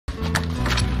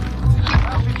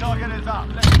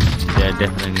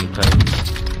definitely need to.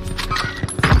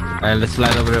 Alright, let's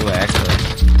slide over there with Axels.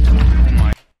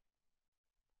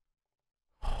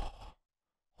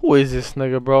 Who is this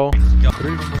nigga, bro?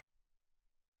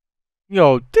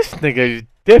 Yo, this nigga is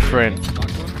different.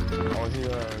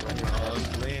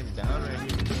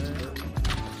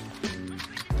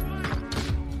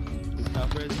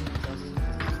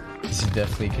 Is he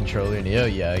definitely controller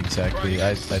Nio? Yeah, exactly.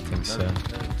 I think so.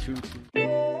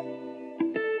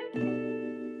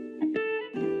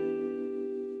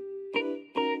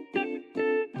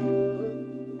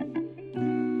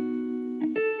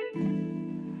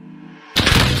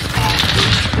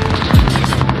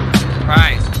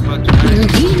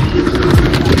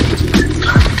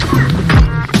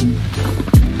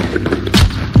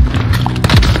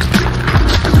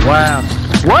 Wow.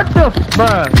 What the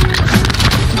fuck?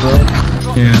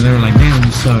 Yeah, they were like, damn,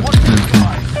 you suck.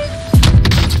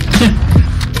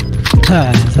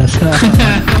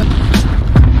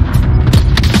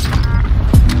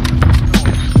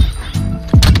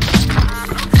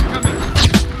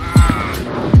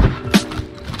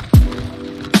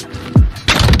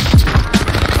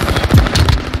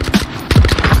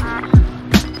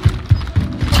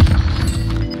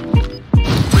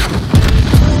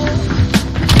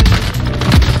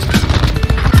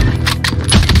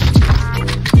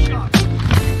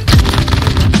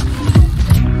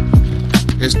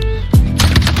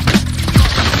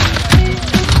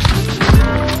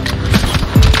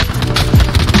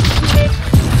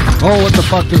 Oh, what the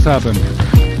fuck just happened?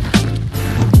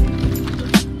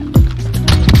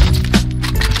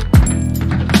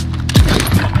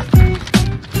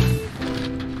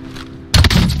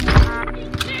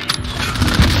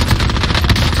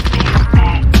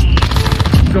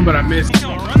 But I missed. He's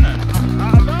gonna run that.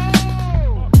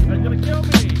 They're gonna kill me.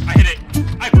 I hit it.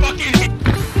 I fucking hit.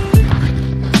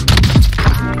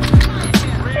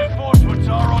 Reinforcements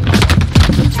are on.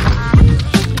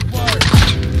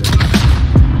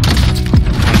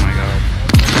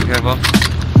 Careful.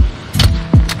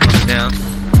 Coming down.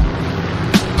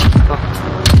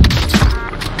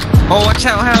 Oh, watch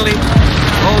out, Hallie.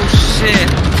 Oh, shit.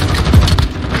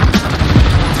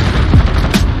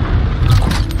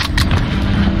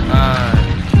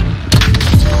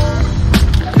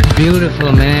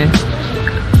 Beautiful, man.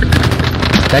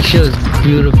 That shit was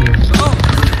beautiful. Oh,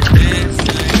 yes.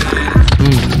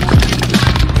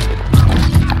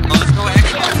 Oh, let's go,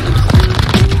 Axels.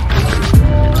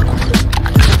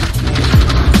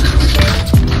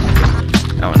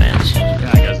 That one ends.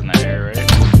 Yeah, I guess in that area,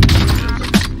 right?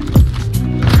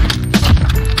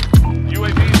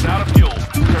 UAV is out of fuel.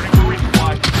 Turning for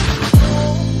resupply.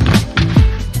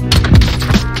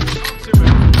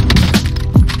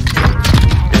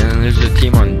 And there's a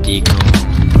team on Deco.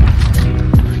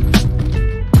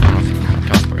 I don't know if you can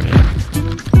come for it.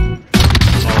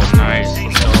 Oh, nice.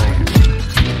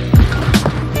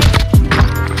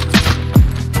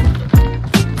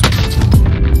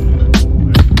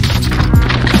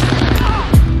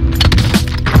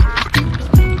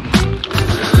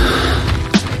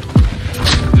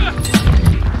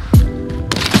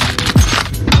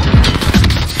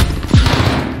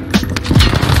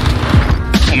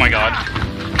 Oh my god.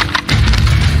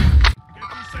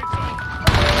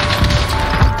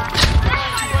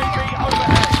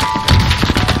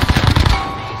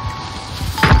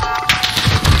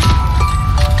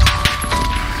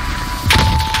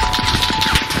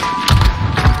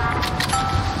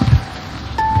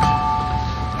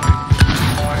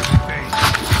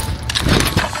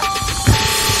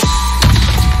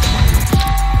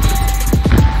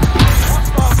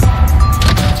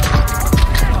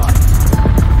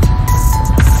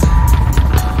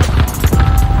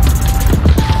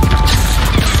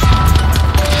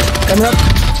 Coming up.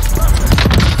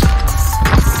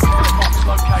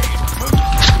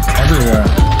 Everywhere.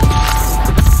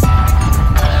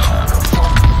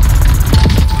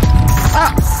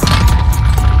 Ah!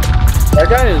 That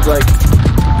guy is like.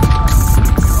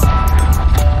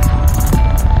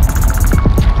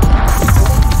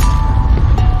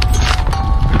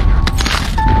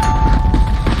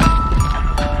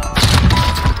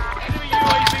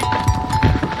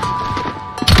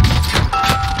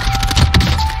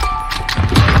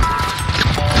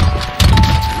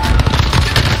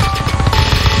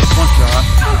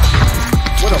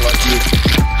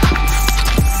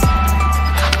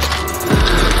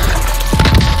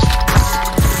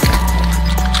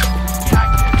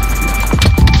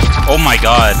 Oh my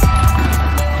god.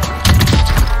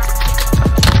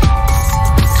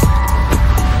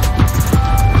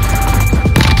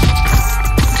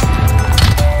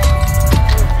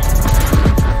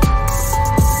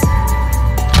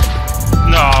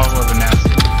 No, it wasn't nasty.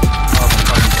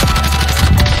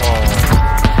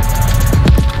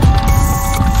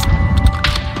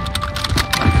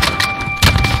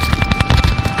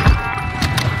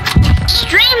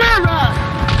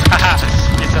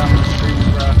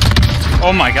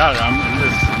 Oh my god, I'm in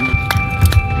this.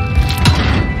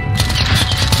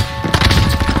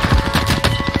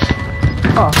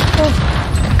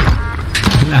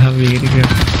 La verga.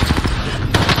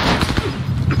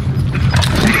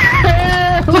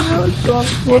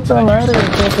 Puta merda,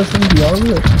 eu tô sem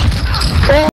diálogo.